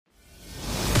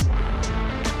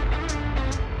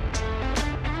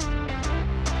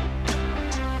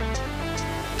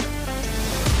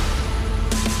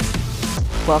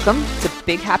Welcome to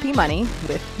Big Happy Money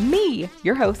with me,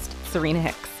 your host, Serena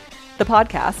Hicks, the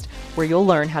podcast where you'll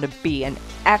learn how to be an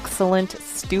excellent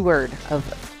steward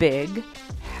of big,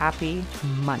 happy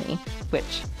money,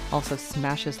 which also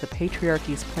smashes the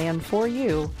patriarchy's plan for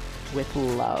you with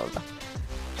love.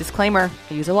 Disclaimer,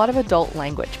 I use a lot of adult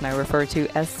language and I refer to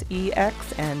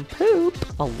sex and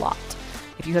poop a lot.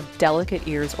 If you have delicate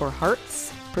ears or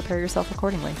hearts, prepare yourself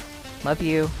accordingly. Love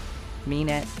you. Mean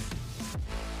it.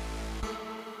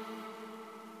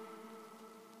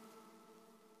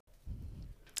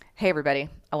 Hey everybody,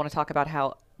 I want to talk about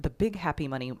how the big happy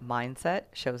money mindset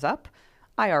shows up,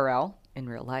 IRL, in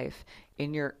real life,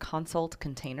 in your consult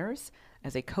containers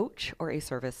as a coach or a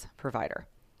service provider.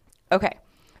 Okay,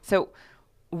 so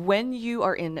when you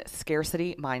are in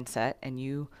scarcity mindset and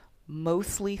you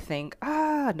mostly think,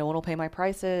 no one will pay my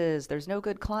prices, there's no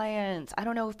good clients, I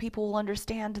don't know if people will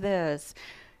understand this,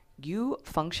 you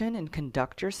function and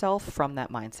conduct yourself from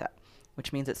that mindset,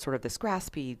 which means it's sort of this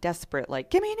graspy, desperate, like,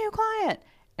 give me a new client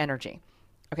energy.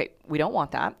 Okay, we don't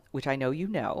want that, which I know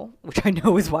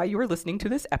is why you are listening to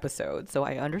this episode. So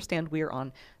I understand we are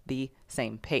on the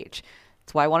same page.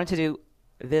 That's why I wanted to do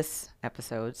this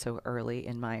episode so early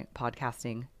in my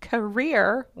podcasting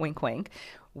career, wink, wink.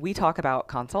 We talk about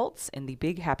consults in the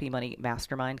Big Happy Money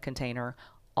Mastermind container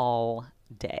all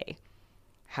day.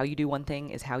 How you do one thing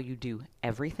is how you do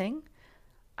everything.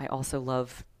 I also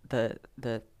love the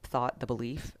thought, the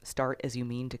belief, start as you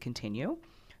mean to continue.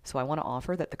 So I want to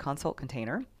offer that the consult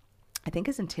container, I think,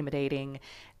 is intimidating.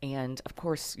 And of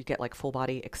course, you get like full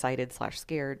body excited /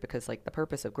 scared because like the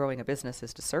purpose of growing a business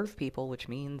is to serve people, which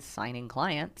means signing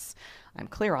clients. I'm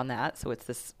clear on that. So it's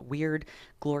this weird,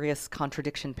 glorious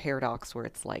contradiction paradox where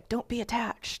it's like, don't be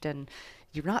attached and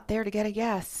you're not there to get a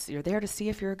yes. You're there to see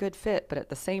if you're a good fit. But at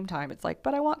the same time, it's like,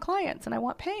 but I want clients and I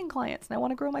want paying clients and I want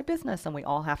to grow my business. And we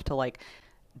all have to like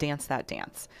dance that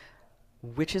dance.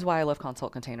 Which is why I love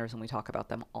consult containers and we talk about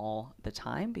them all the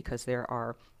time, because there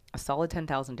are a solid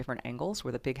 10,000 different angles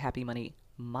where the big happy money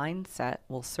mindset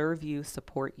will serve you,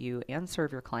 support you, and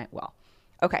serve your client well.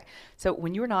 Okay, so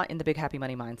when you're not in the big happy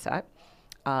money mindset,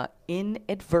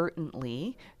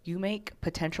 inadvertently, you make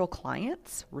potential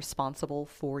clients responsible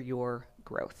for your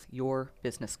growth, your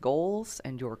business goals,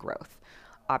 and your growth.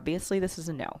 Obviously, this is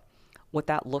a no. What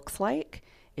that looks like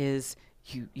is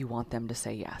you want them to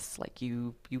say yes. Like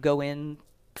you go in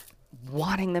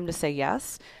wanting them to say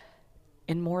yes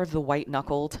in more of the white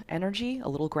knuckled energy, a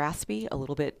little graspy, a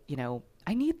little bit,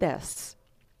 I need this.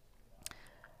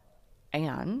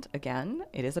 And again,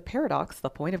 it is a paradox.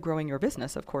 The point of growing your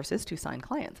business, of course, is to sign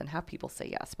clients and have people say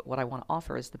yes. But what I want to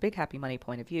offer is the big happy money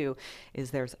point of view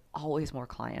is there's always more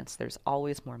clients. There's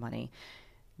always more money.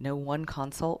 No one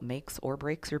consult makes or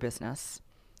breaks your business.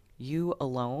 You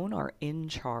alone are in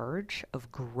charge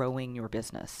of growing your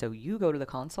business. So you go to the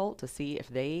consult to see if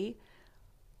they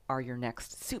are your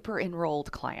next super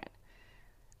enrolled client.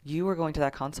 You are going to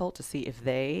that consult to see if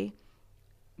they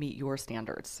meet your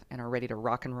standards and are ready to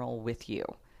rock and roll with you.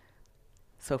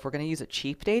 So if we're going to use a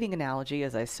cheap dating analogy,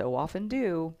 as I so often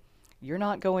do, you're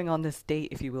not going on this date,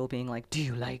 if you will, being like, do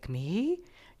you like me?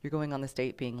 You're going on this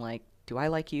date being like, do I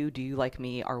like you? Do you like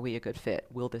me? Are we a good fit?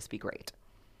 Will this be great?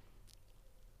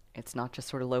 It's not just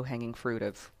sort of low-hanging fruit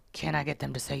of, can I get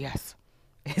them to say yes?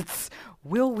 It's,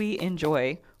 will we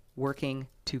enjoy working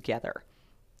together?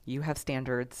 You have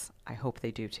standards. I hope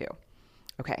they do too.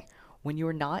 Okay. When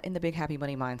you're not in the big happy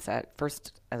money mindset,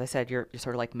 first, as I said, you're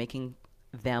sort of like making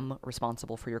them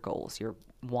responsible for your goals. You're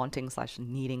wanting /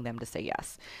 needing them to say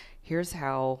yes. Here's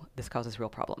how this causes real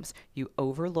problems. You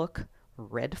overlook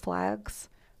red flags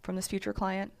from this future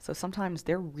client. So sometimes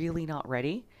they're really not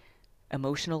ready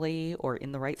emotionally or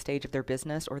in the right stage of their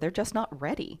business, or they're just not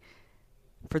ready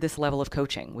for this level of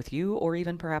coaching with you or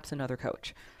even perhaps another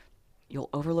coach. You'll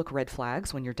overlook red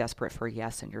flags when you're desperate for a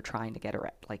yes and you're trying to get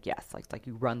a yes, like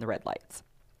you run the red lights.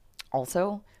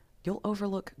 Also, you'll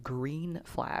overlook green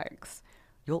flags.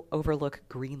 You'll overlook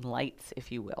green lights,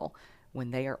 if you will,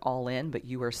 when they are all in, but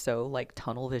you are so like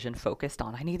tunnel vision focused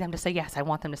on, I need them to say yes, I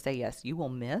want them to say yes. You will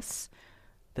miss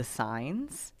the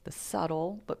signs, the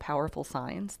subtle but powerful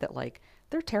signs that like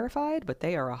they're terrified, but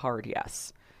they are a hard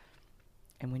yes.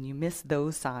 And when you miss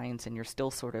those signs and you're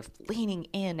still sort of leaning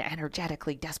in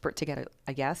energetically, desperate to get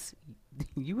a yes,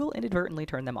 you will inadvertently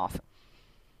turn them off.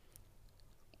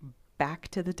 Back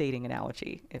to the dating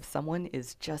analogy. If someone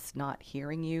is just not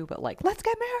hearing you, but like, let's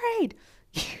get married,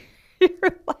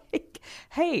 you're like,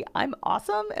 hey, I'm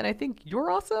awesome and I think you're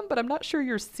awesome, but I'm not sure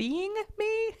you're seeing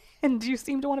me and you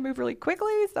seem to want to move really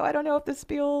quickly, so I don't know if this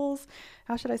feels,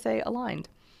 how should I say, aligned.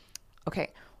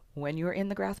 Okay, when you're in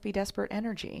the graspy, desperate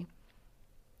energy,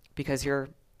 because you're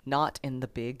not in the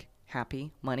big,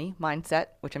 happy money mindset,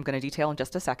 which I'm going to detail in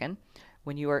just a second,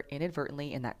 when you are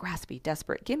inadvertently in that graspy,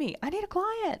 desperate, gimme, I need a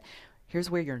client. Here's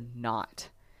where you're not.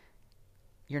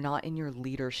 You're not in your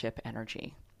leadership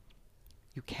energy.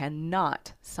 You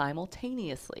cannot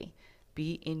simultaneously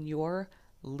be in your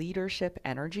leadership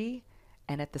energy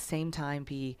and at the same time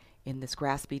be in this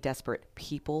graspy, desperate,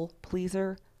 people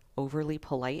pleaser, overly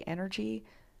polite energy,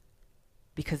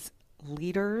 because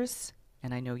leaders,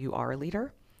 and I know you are a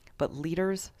leader, but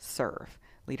leaders serve.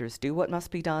 Leaders do what must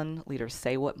be done. Leaders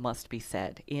say what must be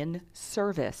said in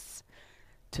service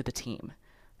to the team.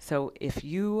 So if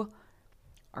you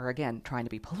are, again, trying to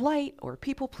be polite or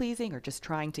people pleasing or just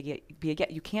trying to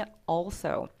you can't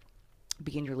also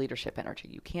be in your leadership energy.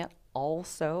 You can't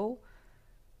also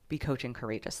be coaching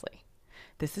courageously.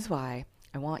 This is why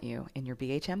I want you in your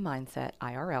BHM mindset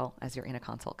IRL as you're in a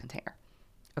consult container.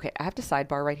 Okay, I have to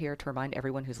sidebar right here to remind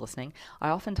everyone who's listening. I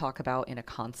often talk about in a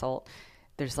consult,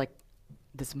 there's like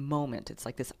this moment, it's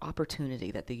like this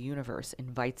opportunity that the universe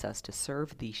invites us to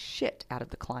serve the shit out of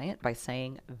the client by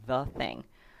saying the thing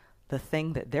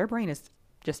that their brain is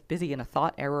just busy in a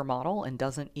thought error model and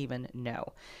doesn't even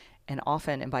know. And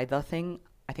often, and by the thing,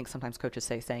 I think sometimes coaches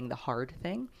say saying the hard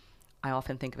thing. I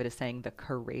often think of it as saying the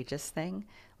courageous thing.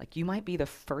 Like you might be the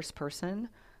first person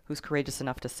who's courageous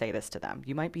enough to say this to them.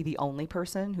 You might be the only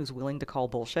person who's willing to call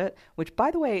bullshit, which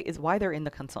by the way is why they're in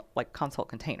the consult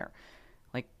container.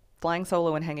 Like flying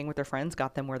solo and hanging with their friends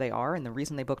got them where they are, and the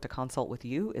reason they booked a consult with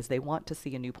you is they want to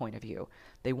see a new point of view.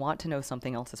 They want to know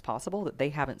something else is possible that they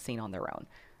haven't seen on their own.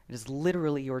 It is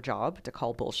literally your job to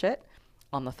call bullshit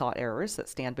on the thought errors that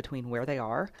stand between where they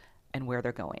are and where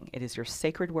they're going. It is your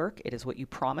sacred work. It is what you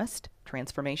promised,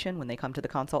 transformation, when they come to the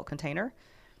consult container.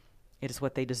 It is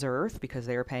what they deserve because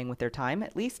they are paying with their time,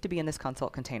 at least to be in this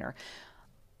consult container.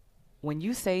 When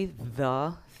you say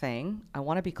the thing, I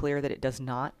want to be clear that it does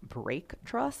not break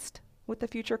trust with the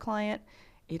future client.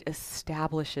 It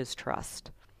establishes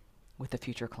trust with the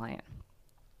future client.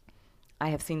 I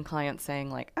have seen clients saying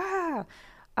like, I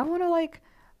want to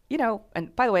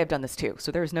and by the way, I've done this too.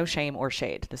 So there's no shame or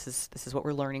shade. This is what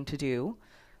we're learning to do.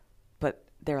 But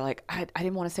they're like, I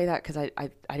didn't want to say that because I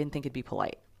didn't think it'd be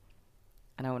polite.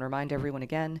 And I want to remind everyone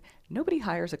again, nobody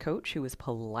hires a coach who is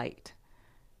polite.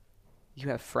 You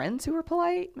have friends who are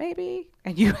polite, maybe,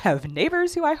 and you have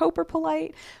neighbors who I hope are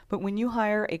polite. But when you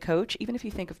hire a coach, even if you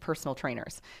think of personal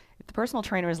trainers, if the personal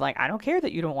trainer is like, I don't care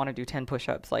that you don't want to do 10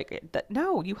 push-ups,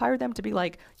 no, you hire them to be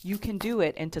like, you can do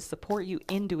it and to support you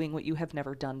in doing what you have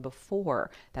never done before.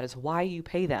 That is why you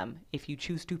pay them if you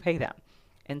choose to pay them.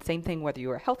 And same thing whether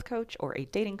you're a health coach or a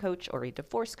dating coach or a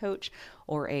divorce coach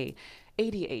or a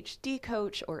ADHD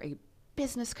coach or a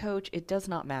business coach, it does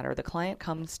not matter. The client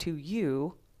comes to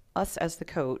you, us as the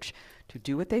coach, to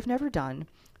do what they've never done,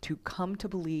 to come to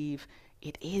believe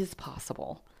it is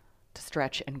possible to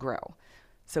stretch and grow.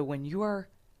 So when you are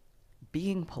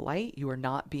being polite, you are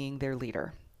not being their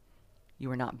leader. You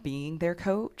are not being their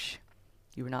coach.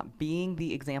 You are not being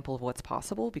the example of what's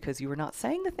possible because you are not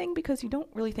saying the thing because you don't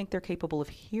really think they're capable of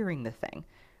hearing the thing,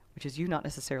 which is you not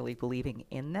necessarily believing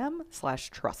in them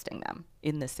 / trusting them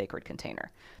in this sacred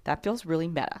container. That feels really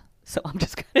meta. So I'm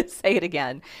just going to say it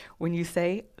again. When you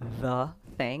say the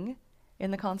thing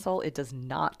in the consult, it does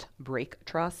not break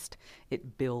trust.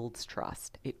 It builds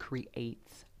trust. It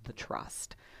creates the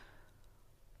trust.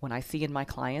 When I see in my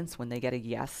clients, when they get a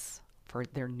yes for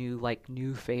their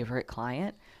new favorite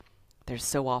client, there's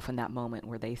so often that moment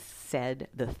where they said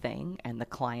the thing and the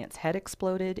client's head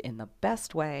exploded in the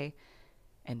best way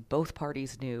and both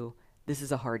parties knew this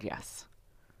is a hard yes.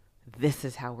 This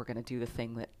is how we're going to do the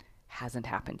thing that hasn't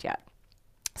happened yet.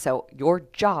 So your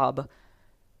job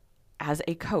as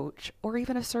a coach or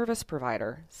even a service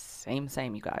provider, same,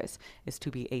 you guys, is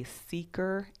to be a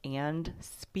seeker and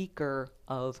speaker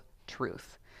of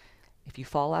truth. If you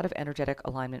fall out of energetic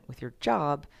alignment with your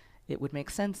job, it would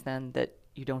make sense then that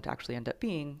you don't actually end up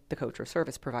being the coach or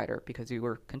service provider because you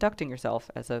were conducting yourself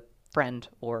as a friend,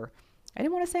 or I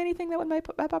didn't want to say anything that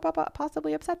would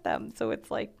possibly upset them. So it's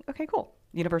like, okay, cool.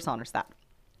 The universe honors that.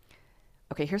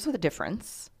 Okay, here's what the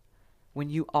difference when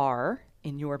you are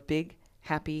in your big,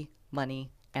 happy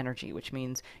money energy, which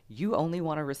means you only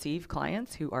want to receive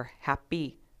clients who are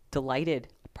happy, delighted,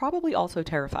 probably also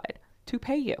terrified to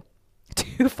pay you,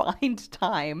 to find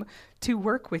time to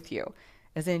work with you.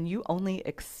 As in, you only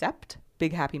accept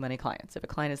big, happy money clients. If a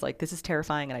client is like, this is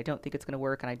terrifying and I don't think it's going to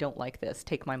work and I don't like this,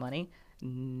 take my money.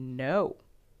 No,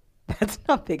 that's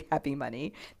not big, happy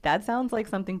money. That sounds like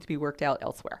something to be worked out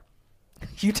elsewhere.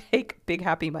 You take big,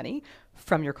 happy money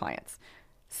from your clients.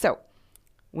 So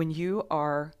when you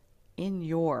are in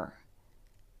your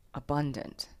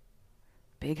abundant,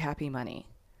 big, happy money,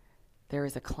 There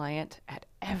is a client at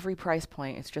every price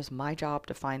point. It's just my job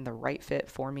to find the right fit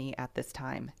for me at this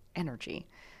time. Energy.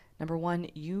 Number one,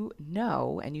 you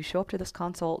know, and you show up to this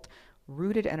consult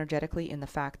rooted energetically in the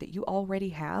fact that you already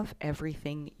have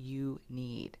everything you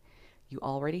need. You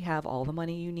already have all the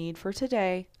money you need for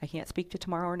today. I can't speak to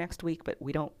tomorrow or next week, but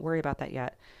we don't worry about that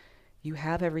yet. You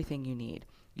have everything you need.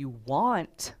 You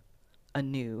want a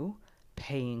new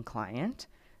paying client,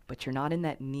 but you're not in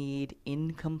that need,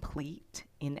 incomplete,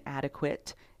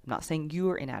 inadequate. I'm not saying you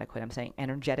are inadequate. I'm saying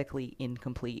energetically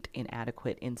incomplete,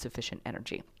 inadequate, insufficient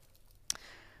energy.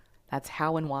 That's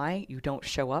how and why you don't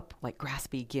show up like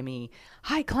graspy, gimme,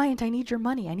 hi client, I need your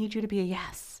money. I need you to be a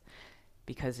yes.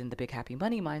 Because in the big happy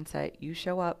money mindset, you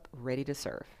show up ready to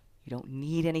serve. You don't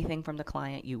need anything from the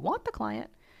client. You want the client.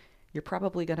 You're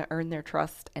probably going to earn their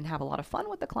trust and have a lot of fun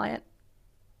with the client,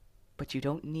 but you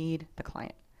don't need the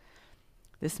client.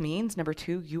 This means, number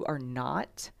two, you are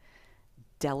not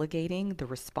delegating the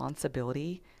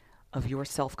responsibility of your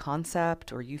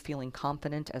self-concept or you feeling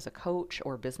confident as a coach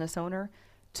or business owner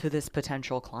to this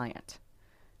potential client.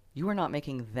 You are not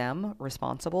making them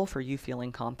responsible for you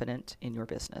feeling confident in your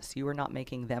business. You are not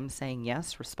making them saying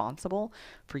yes responsible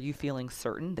for you feeling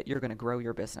certain that you're going to grow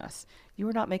your business. You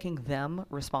are not making them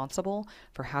responsible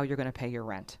for how you're going to pay your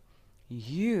rent.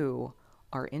 You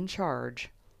are in charge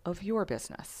of your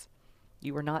business.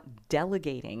 You are not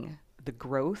delegating the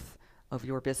growth of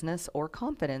your business or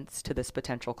confidence to this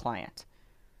potential client.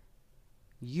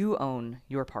 You own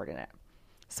your part in it.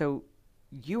 So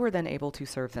you are then able to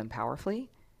serve them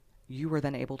powerfully. You are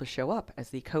then able to show up as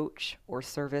the coach or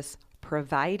service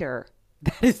provider.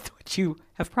 That is what you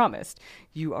have promised.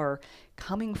 You are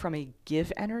coming from a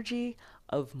give energy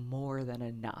of more than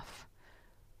enough.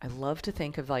 I love to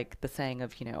think of like the saying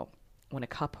of, when a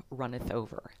cup runneth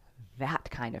over, that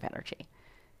kind of energy.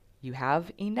 You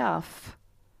have enough,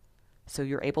 so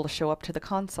you're able to show up to the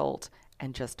consult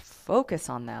and just focus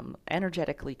on them,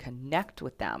 energetically connect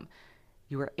with them.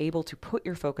 You are able to put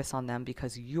your focus on them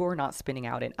because you're not spinning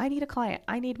out in, I need a client,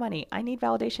 I need money, I need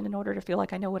validation in order to feel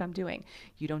like I know what I'm doing.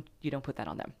 You don't put that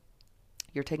on them.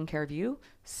 You're taking care of you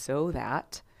so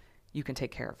that you can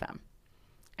take care of them.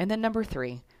 And then number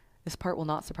three, this part will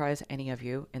not surprise any of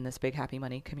you in this Big Happy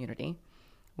Money community.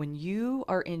 When you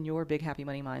are in your Big Happy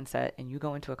Money mindset and you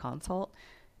go into a consult,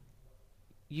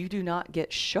 you do not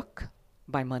get shook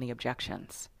by money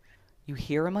objections. You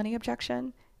hear a money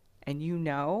objection and you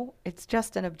know it's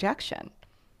just an objection.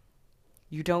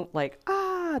 You don't like,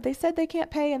 they said they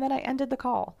can't pay and then I ended the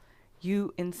call.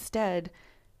 You instead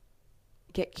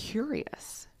get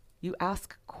curious. You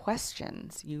ask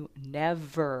questions. You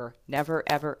never,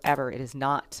 ever, ever. It is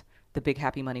not the Big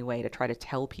Happy Money way to try to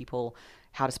tell people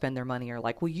how to spend their money or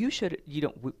like, well, you should, you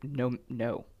don't,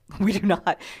 no, we do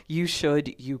not. You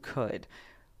should, you could.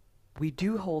 We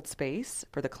do hold space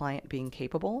for the client being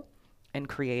capable and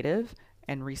creative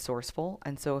and resourceful.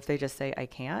 And so if they just say, I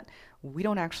can't, we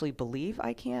don't actually believe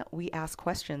I can't. We ask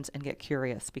questions and get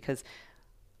curious because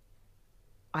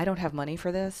I don't have money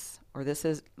for this, or this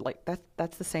is like,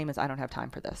 that's the same as I don't have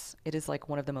time for this. It is like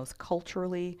one of the most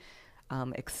culturally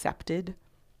accepted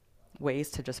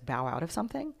ways to just bow out of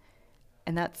something.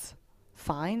 And that's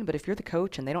fine. But if you're the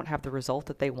coach and they don't have the result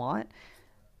that they want,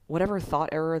 whatever thought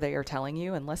error they are telling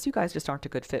you, unless you guys just aren't a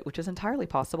good fit, which is entirely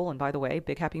possible. And by the way,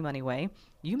 Big Happy Money way,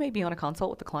 you may be on a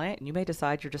consult with the client and you may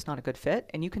decide you're just not a good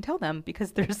fit. And you can tell them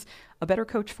because there's a better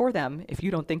coach for them if you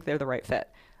don't think they're the right fit.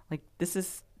 Like this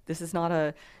is not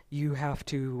a, you have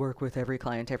to work with every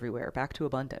client everywhere. Back to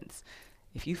abundance.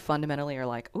 If you fundamentally are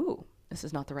like, ooh, this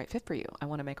is not the right fit for you, I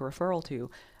want to make a referral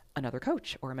to another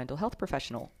coach or a mental health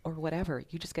professional or whatever,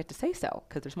 you just get to say so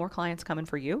because there's more clients coming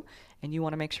for you and you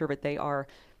want to make sure that they are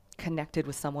connected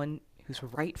with someone who's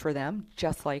right for them,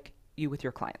 just like you with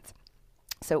your clients.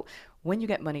 So when you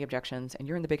get money objections and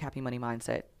you're in the Big Happy Money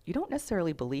mindset, you don't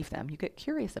necessarily believe them. You get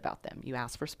curious about them. You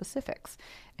ask for specifics.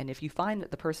 And if you find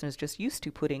that the person is just used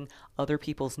to putting other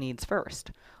people's needs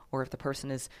first, or if the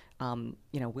person is,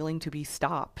 willing to be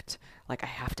stopped, like I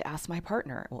have to ask my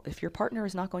partner. Well, if your partner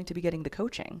is not going to be getting the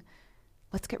coaching,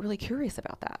 let's get really curious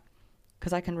about that.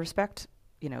 Because I can respect,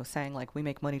 saying like we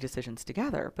make money decisions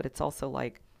together, but it's also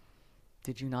like,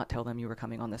 did you not tell them you were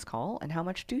coming on this call? And how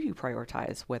much do you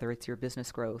prioritize, whether it's your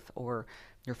business growth or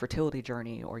your fertility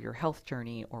journey or your health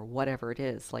journey or whatever it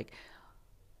is? Like,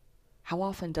 how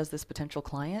often does this potential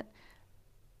client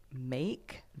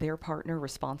make their partner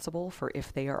responsible for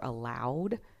if they are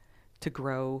allowed to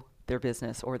grow their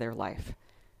business or their life?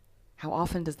 How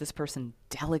often does this person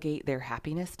delegate their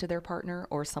happiness to their partner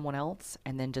or someone else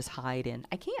and then just hide in,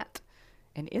 I can't?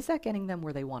 And is that getting them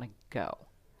where they want to go?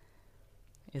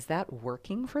 Is that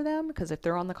working for them? Because if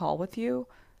they're on the call with you,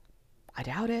 I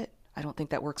doubt it. I don't think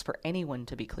that works for anyone,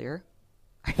 to be clear.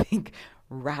 I think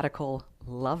radical,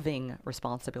 loving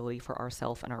responsibility for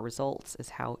ourselves and our results is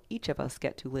how each of us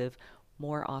get to live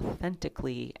more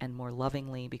authentically and more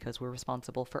lovingly because we're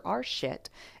responsible for our shit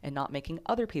and not making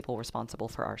other people responsible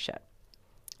for our shit.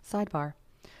 Sidebar.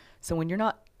 So when you're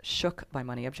not shook by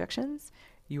money objections,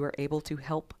 you are able to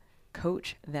help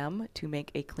coach them to make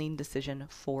a clean decision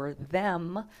for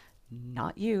them,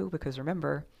 not you, because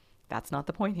remember, that's not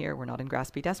the point here. We're not in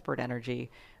graspy, desperate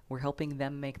energy. We're helping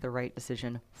them make the right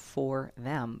decision for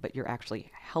them, but you're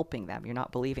actually helping them. You're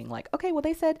not believing like, okay, well,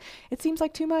 they said it seems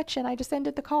like too much and I just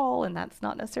ended the call, and that's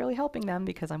not necessarily helping them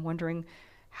because I'm wondering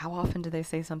how often do they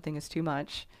say something is too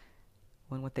much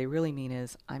when what they really mean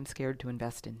is I'm scared to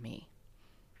invest in me.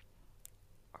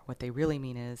 Or what they really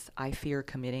mean is I fear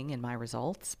committing in my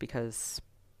results because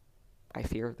I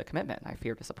fear the commitment. I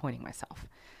fear disappointing myself.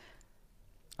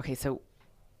 Okay, so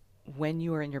when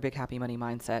you are in your big happy money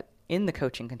mindset in the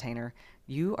coaching container,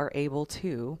 you are able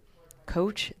to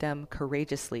coach them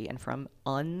courageously and from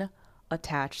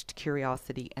unattached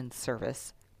curiosity and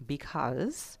service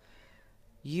because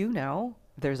you know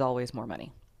there's always more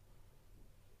money.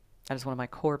 That is one of my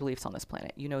core beliefs on this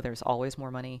planet. You know there's always more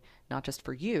money, not just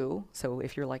for you. So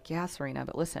if you're like, yeah, Serena,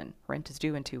 but listen, rent is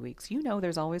due in 2 weeks. You know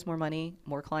there's always more money,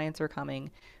 more clients are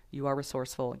coming. You are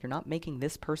resourceful. You're not making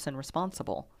this person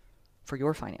responsible for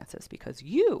your finances because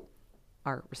you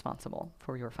are responsible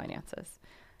for your finances.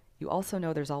 You also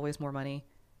know there's always more money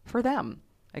for them.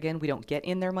 Again, we don't get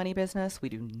in their money business. We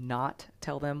do not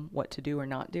tell them what to do or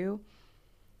not do.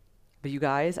 But you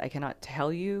guys, I cannot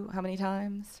tell you how many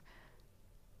times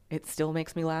it still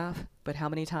makes me laugh, but how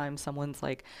many times someone's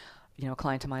like, a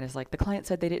client of mine is like, the client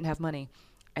said they didn't have money.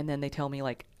 And then they tell me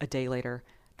like a day later,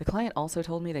 the client also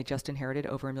told me they just inherited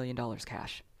over $1 million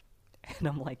cash. And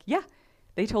I'm like, yeah,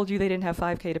 they told you they didn't have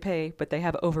 $5,000 to pay, but they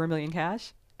have over $1 million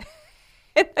cash.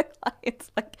 And the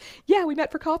client's like, yeah, we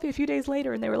met for coffee a few days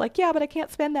later. And they were like, yeah, but I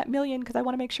can't spend that $1 million because I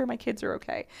want to make sure my kids are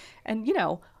okay. And,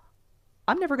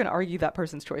 I'm never going to argue that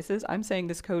person's choices. I'm saying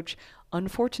this coach,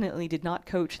 unfortunately, did not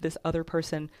coach this other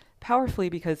person powerfully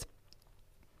because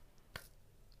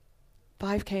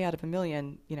 $5,000 out of $1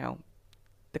 million,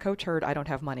 the coach heard I don't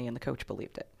have money and the coach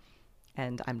believed it.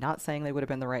 And I'm not saying they would have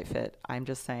been the right fit. I'm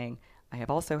just saying I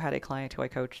have also had a client who I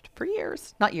coached for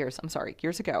years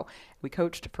ago. We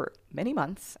coached for many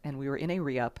months and we were in a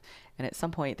re-up. And at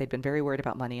some point they'd been very worried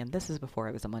about money. And this is before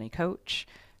I was a money coach.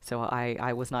 So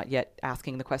I was not yet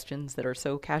asking the questions that are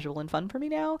so casual and fun for me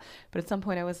now. But at some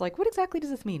point I was like, what exactly does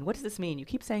this mean? What does this mean? You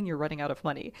keep saying you're running out of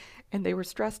money. And they were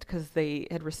stressed because they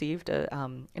had received a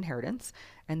inheritance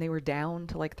and they were down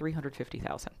to like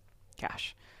 $350,000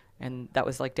 cash. And that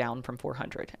was like down from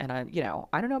 400. And I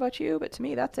don't know about you, but to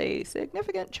me, that's a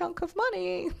significant chunk of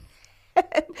money.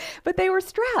 But they were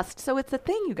stressed. So it's a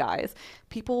thing, you guys.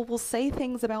 People will say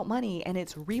things about money and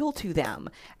it's real to them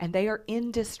and they are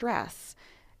in distress.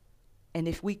 And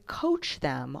if we coach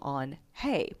them on,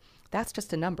 hey, that's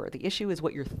just a number. The issue is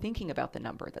what you're thinking about the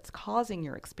number that's causing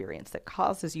your experience, that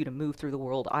causes you to move through the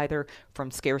world either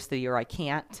from scarcity or I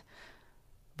can't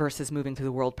versus moving through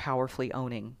the world powerfully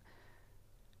owning.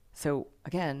 So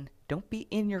again, don't be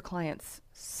in your client's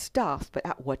stuff,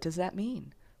 but what does that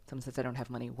mean? Someone says, I don't have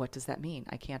money. What does that mean?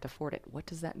 I can't afford it. What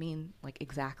does that mean? Like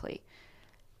exactly.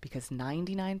 Because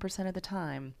 99% of the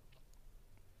time,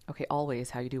 okay,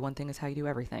 always how you do one thing is how you do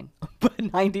everything. But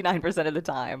 99% of the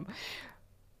time,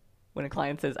 when a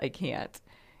client says, I can't,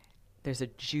 there's a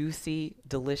juicy,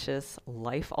 delicious,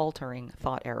 life-altering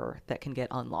thought error that can get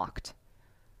unlocked.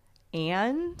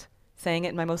 And saying it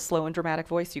in my most slow and dramatic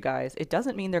voice, you guys, it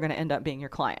doesn't mean they're going to end up being your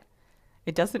client.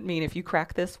 It doesn't mean if you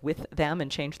crack this with them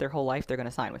and change their whole life, they're going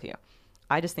to sign with you.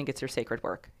 I just think it's your sacred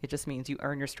work. It just means you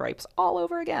earn your stripes all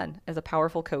over again as a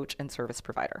powerful coach and service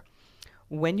provider.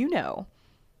 When you know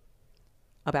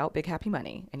about Big Happy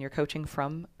Money and you're coaching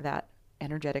from that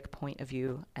energetic point of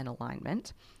view and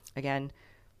alignment, again,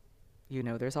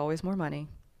 there's always more money.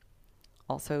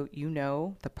 Also,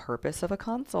 the purpose of a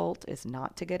consult is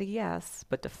not to get a yes,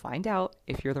 but to find out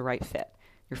if you're the right fit.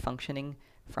 You're functioning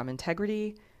from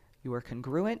integrity. You are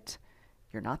congruent.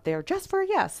 You're not there just for a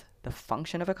yes. The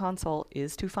function of a consult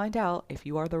is to find out if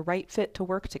you are the right fit to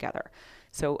work together.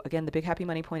 So again, the Big Happy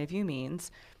Money point of view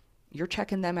means you're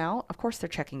checking them out. Of course, they're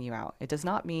checking you out. It does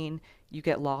not mean you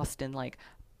get lost in like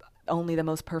only the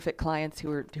most perfect clients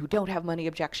who don't have money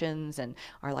objections and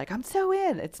are like, I'm so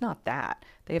in. It's not that.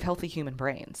 They have healthy human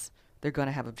brains. They're going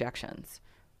to have objections.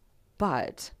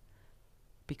 But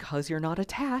because you're not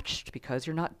attached, because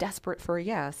you're not desperate for a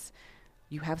yes,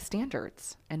 you have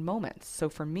standards and moments. So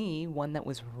for me, one that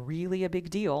was really a big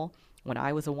deal When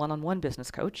I was a one-on-one business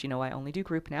coach, I only do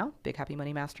group now, Big Happy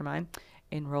Money Mastermind,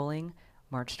 enrolling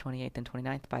March 28th and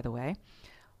 29th, by the way.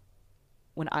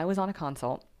 When I was on a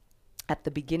consult, at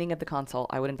the beginning of the consult,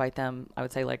 I would invite them. I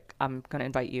would say, like, I'm going to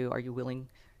invite you. Are you willing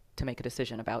to make a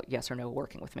decision about yes or no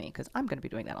working with me? Because I'm going to be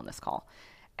doing that on this call.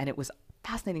 And it was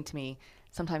fascinating to me.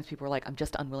 Sometimes people were like, I'm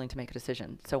just unwilling to make a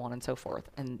decision, so on and so forth.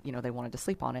 And, they wanted to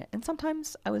sleep on it. And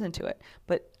sometimes I was into it.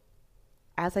 But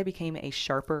as I became a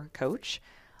sharper coach,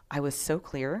 I was so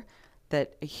clear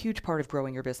that a huge part of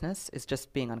growing your business is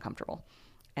just being uncomfortable.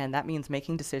 And that means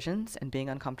making decisions and being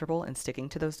uncomfortable and sticking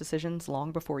to those decisions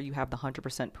long before you have the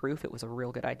 100% proof it was a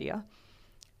real good idea.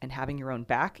 And having your own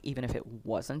back, even if it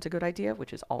wasn't a good idea,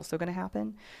 which is also going to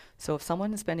happen. So if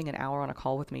someone is spending an hour on a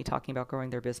call with me talking about growing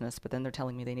their business, but then they're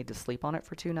telling me they need to sleep on it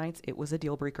for 2 nights, it was a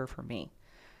deal breaker for me.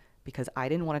 Because I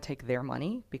didn't want to take their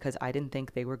money, because I didn't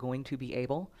think they were going to be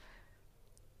able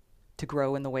to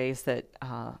grow in the ways that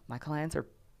my clients are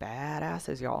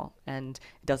badasses, y'all. And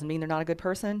it doesn't mean they're not a good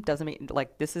person. Doesn't mean,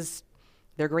 like,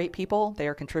 they're great people. They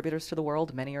are contributors to the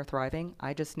world. Many are thriving.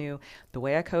 I just knew the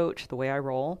way I coach, the way I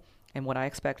roll, and what I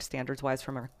expect standards-wise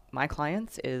from my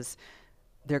clients is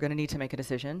they're going to need to make a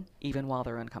decision even while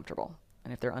they're uncomfortable.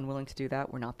 And if they're unwilling to do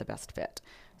that, we're not the best fit.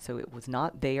 So it was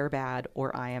not they are bad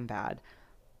or I am bad.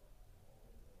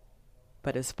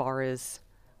 But as far as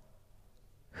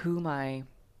who I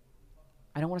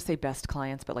don't want to say best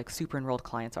clients, but like super enrolled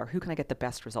clients are, who can I get the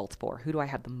best results for? Who do I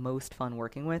have the most fun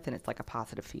working with? And it's like a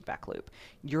positive feedback loop.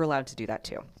 You're allowed to do that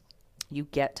too. You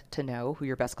get to know who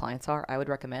your best clients are. I would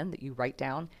recommend that you write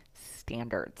down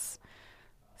standards.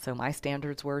 So my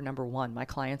standards were, number 1, my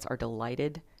clients are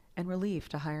delighted and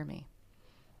relieved to hire me.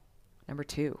 Number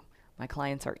 2, my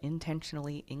clients are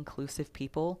intentionally inclusive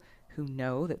people who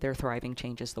know that their thriving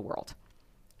changes the world.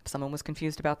 If someone was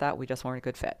confused about that, we just weren't a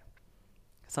good fit.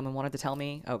 Someone wanted to tell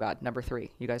me, oh God, number 3.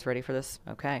 You guys ready for this?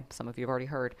 Okay, some of you have already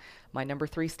heard. My number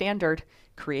 3 standard,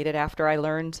 created after I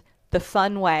learned the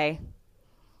fun way.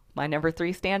 My number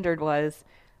 3 standard was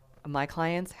my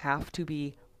clients have to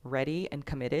be ready and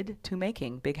committed to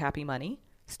making big happy money,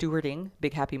 stewarding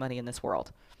big happy money in this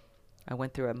world. I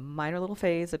went through a minor little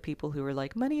phase of people who were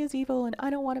like, money is evil and I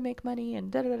don't want to make money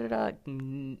and da-da-da-da-da.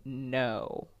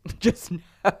 No, just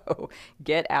no.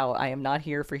 Get out. I am not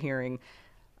here for hearing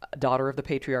daughter of the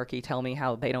patriarchy tell me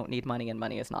how they don't need money and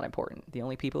money is not important. The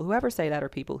only people who ever say that are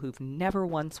people who've never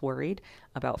once worried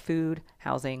about food,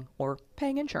 housing, or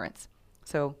paying insurance.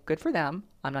 So good for them.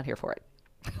 I'm not here for it.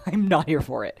 I'm not here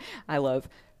for it. I love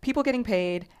people getting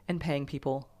paid and paying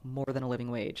people more than a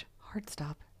living wage. Hard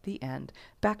stop. The end.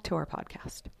 Back to our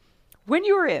podcast. When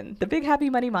you are in the big happy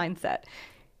money mindset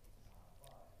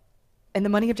and the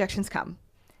money objections come,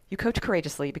 you coach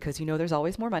courageously because you know there's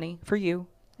always more money for you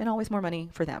and always more money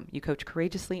for them. You coach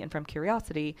courageously and from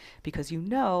curiosity because you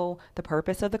know the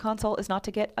purpose of the consult is not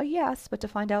to get a yes, but to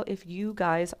find out if you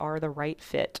guys are the right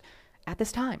fit at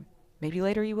this time. Maybe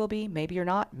later you will be, maybe you're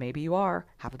not, maybe you are.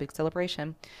 Have a big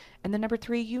celebration. And then number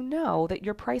 3, you know that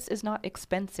your price is not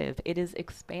expensive. It is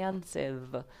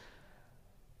expansive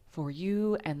for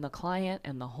you and the client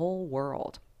and the whole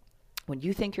world. When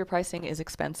you think your pricing is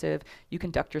expensive, you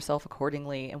conduct yourself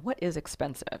accordingly. And what is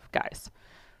expensive, guys?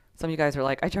 Some of you guys are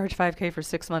like, I charge $5,000 for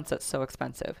 6 months. That's so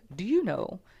expensive. Do you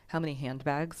know how many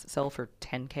handbags sell for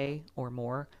 $10,000 or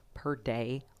more per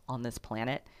day on this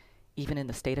planet? Even in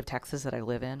the state of Texas that I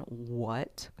live in?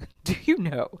 What? Do you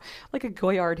know? Like a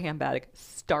Goyard handbag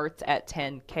starts at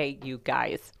 $10,000, you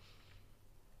guys.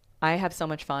 I have so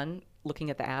much fun looking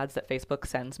at the ads that Facebook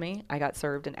sends me. I got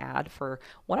served an ad for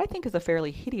what I think is a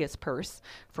fairly hideous purse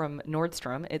from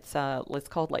Nordstrom. It's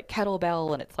called like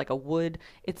kettlebell, and it's like a wood.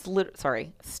 It's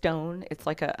stone. It's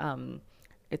like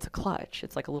it's a clutch.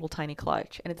 It's like a little tiny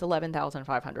clutch, and it's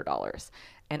 $11,500.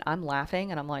 And I'm laughing,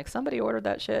 and I'm like, somebody ordered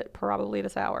that shit probably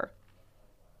this hour.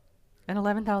 An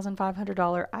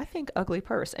 $11,500, I think, ugly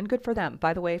purse, and good for them.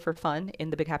 By the way, for fun,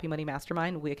 in the Big Happy Money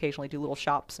Mastermind, we occasionally do little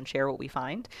shops and share what we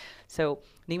find. So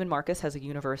Neiman Marcus has a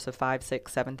universe of $5,000,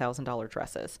 $6,000, $7,000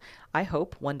 dresses. I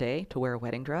hope one day to wear a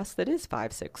wedding dress that is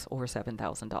 $5,000, $6,000, or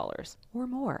 $7,000 or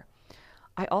more.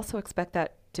 I also expect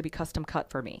that to be custom cut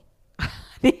for me.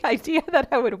 The idea that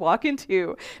I would walk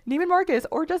into Neiman Marcus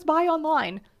or just buy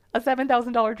online a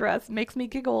 $7,000 dress makes me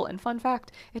giggle. And fun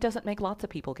fact, it doesn't make lots of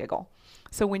people giggle.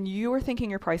 So when you are thinking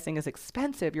your pricing is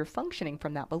expensive, you're functioning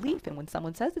from that belief. And when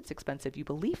someone says it's expensive, you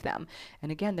believe them. And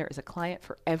again, there is a client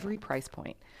for every price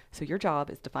point. So your job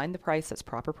is to find the price that's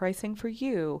proper pricing for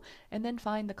you, and then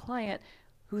find the client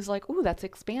who's like, ooh, that's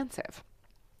expansive.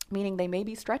 Meaning they may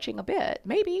be stretching a bit,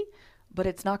 maybe, but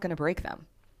it's not going to break them.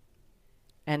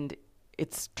 And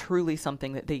it's truly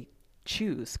something that they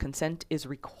choose. Consent is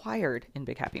required in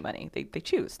Big Happy Money. They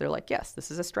choose. They're like, yes,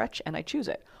 this is a stretch and I choose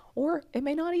it. Or it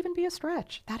may not even be a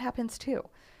stretch. That happens too.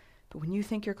 But when you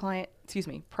think your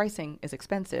pricing is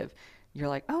expensive, you're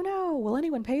like, oh no, will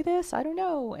anyone pay this? I don't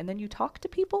know. And then you talk to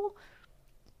people.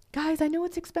 Guys, I know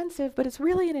it's expensive, but it's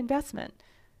really an investment,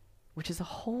 which is a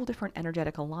whole different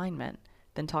energetic alignment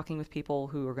than talking with people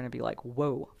who are going to be like,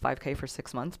 whoa, 5K for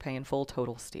 6 months, pay in full,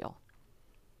 total steal.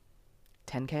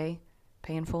 10K,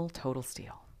 pay in full, total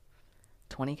steal.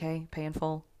 20K, pay in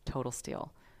full, total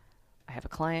steal. I have a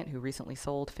client who recently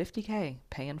sold 50K,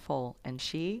 pay in full, and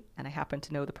I happen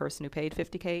to know the person who paid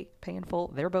 50K, pay in full,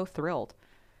 they're both thrilled.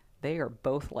 They are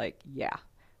both like, yeah,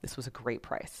 this was a great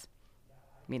price.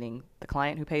 Meaning the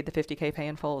client who paid the 50K pay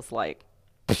in full is like,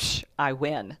 I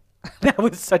win. That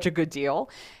was such a good deal.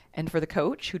 And for the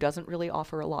coach who doesn't really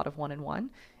offer a lot of one-on-one,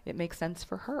 it makes sense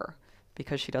for her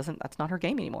because that's not her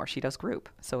game anymore. She does group.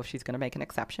 So if she's going to make an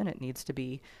exception, it needs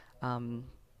to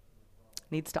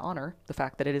honor the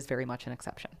fact that it is very much an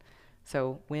exception.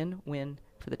 So win-win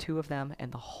for the two of them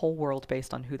and the whole world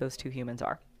based on who those two humans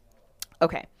are.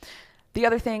 Okay. The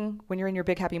other thing when you're in your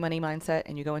Big Happy Money mindset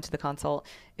and you go into the consult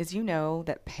is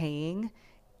that paying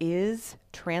is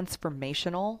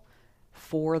transformational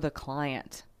for the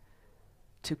client.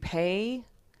 To pay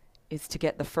is to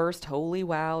get the first holy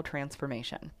wow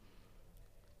transformation.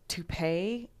 To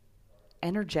pay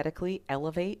energetically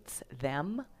elevates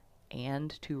them,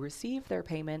 and to receive their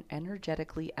payment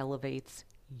energetically elevates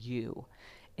you.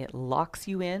 It locks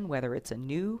you in, whether it's a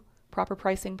new proper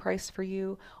pricing price for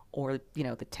you or, the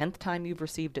 10th time you've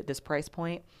received at this price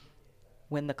point.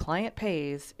 When the client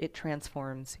pays, it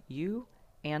transforms you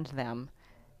and them.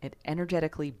 It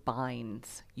energetically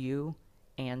binds you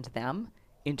and them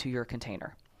into your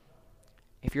container.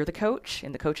 If you're the coach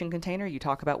in the coaching container, you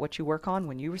talk about what you work on.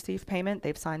 When you receive payment,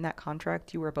 they've signed that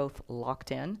contract. You are both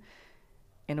locked in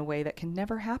a way that can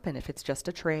never happen if it's just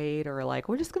a trade or like,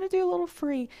 we're just going to do a little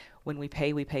free. When we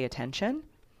pay attention.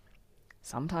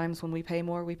 Sometimes when we pay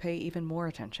more, we pay even more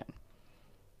attention.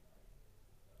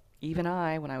 Even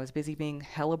I, when I was busy being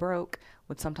hella broke,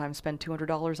 would sometimes spend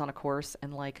 $200 on a course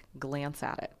and glance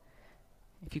at it.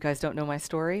 If you guys don't know my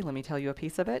story, let me tell you a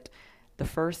piece of it. The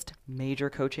first major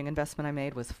coaching investment I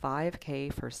made was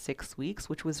 $5K for 6 weeks,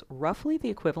 which was roughly the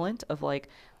equivalent of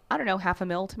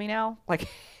 $500,000 to me now.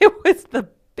 It was the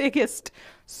biggest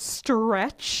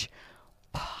stretch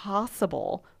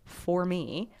possible for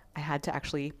me. I had to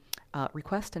actually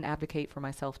request and advocate for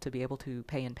myself to be able to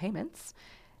pay in payments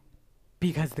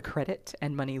because the credit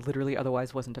and money literally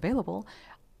otherwise wasn't available.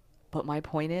 But my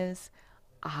point is,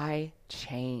 I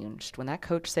changed. When that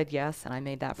coach said yes and I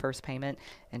made that first payment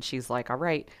and she's like, all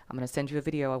right, I'm going to send you a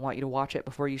video. I want you to watch it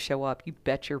before you show up. You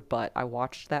bet your butt. I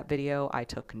watched that video. I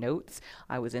took notes.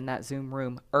 I was in that Zoom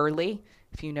room early.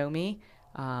 If you know me,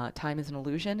 time is an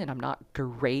illusion and I'm not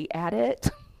great at it.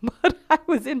 But I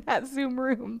was in that Zoom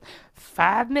room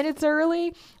 5 minutes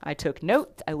early. I took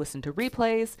notes. I listened to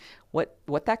replays. What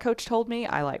that coach told me,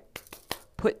 I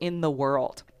put in the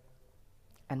world.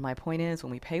 And my point is,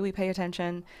 when we pay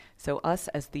attention. So us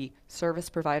as the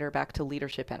service provider, back to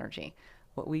leadership energy,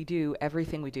 what we do,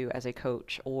 everything we do as a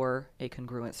coach or a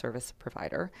congruent service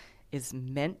provider is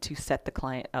meant to set the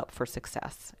client up for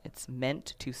success. It's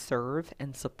meant to serve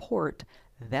and support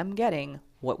them getting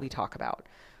what we talk about.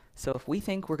 So if we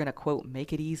think we're going to, quote,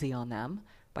 make it easy on them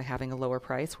by having a lower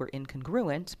price, we're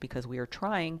incongruent because we are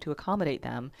trying to accommodate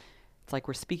them. It's like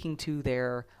we're speaking to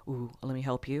their, ooh, let me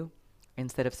help you,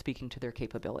 instead of speaking to their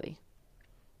capability.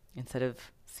 Instead of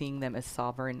seeing them as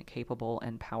sovereign, capable,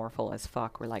 and powerful as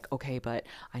fuck, we're like, okay, but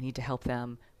I need to help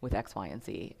them with X, Y, and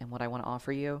Z. And what I want to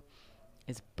offer you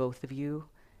is both of you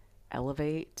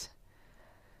elevate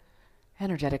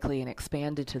energetically and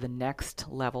expand into the next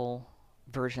level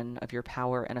version of your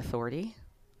power and authority.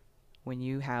 When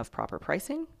you have proper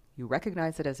pricing, you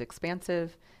recognize it as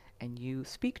expansive, and you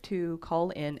speak to, call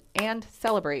in, and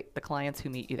celebrate the clients who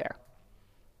meet you there.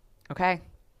 Okay?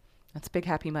 That's Big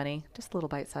Happy Money, just a little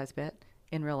bite-sized bit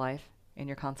in real life in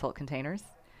your consult containers.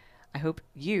 I hope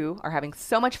you are having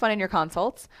so much fun in your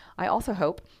consults. I also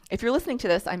hope, if you're listening to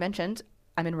this, I mentioned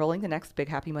I'm enrolling the next Big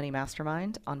Happy Money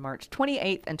Mastermind on March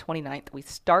 28th and 29th. We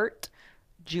start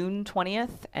June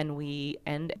 20th and we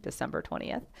end December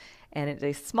 20th. And it's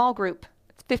a small group.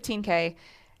 It's 15K.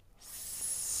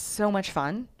 So much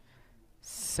fun.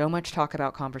 So much talk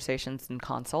about conversations and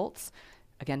consults.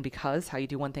 Again, because how you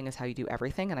do one thing is how you do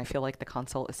everything. And I feel like the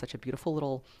consult is such a beautiful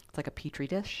little, it's like a petri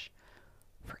dish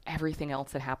for everything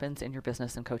else that happens in your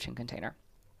business and coaching container.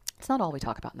 It's not all we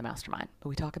talk about in the mastermind, but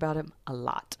we talk about it a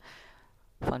lot.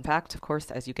 Fun fact, of course,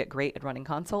 as you get great at running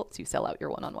consults, you sell out your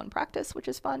one-on-one practice, which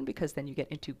is fun because then you get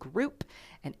into group,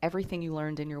 and everything you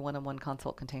learned in your one-on-one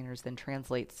consult containers then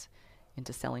translates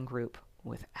into selling group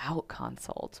without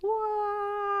consults. Wow!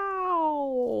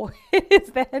 It is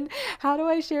then, how do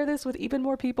I share this with even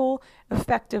more people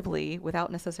effectively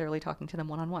without necessarily talking to them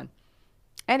one-on-one?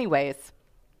 Anyways,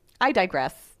 I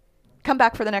digress. Come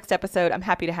back for the next episode. I'm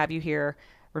happy to have you here.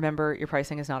 Remember, your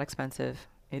pricing is not expensive.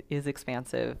 It is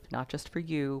expansive, not just for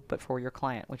you, but for your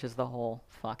client, which is the whole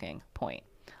fucking point.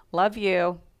 Love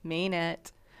you. Mean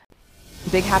it.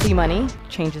 Big Happy Money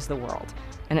changes the world.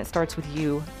 And it starts with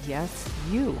you. Yes,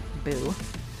 you, boo.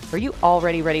 Are you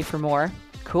already ready for more?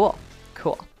 Cool.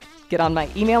 Get on my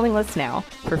emailing list now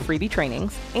for freebie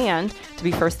trainings and to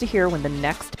be first to hear when the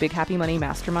next Big Happy Money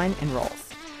Mastermind enrolls.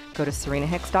 Go to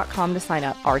serenahicks.com to sign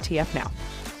up. RTF now.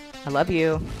 I love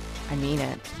you. I mean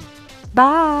it.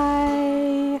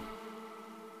 Bye.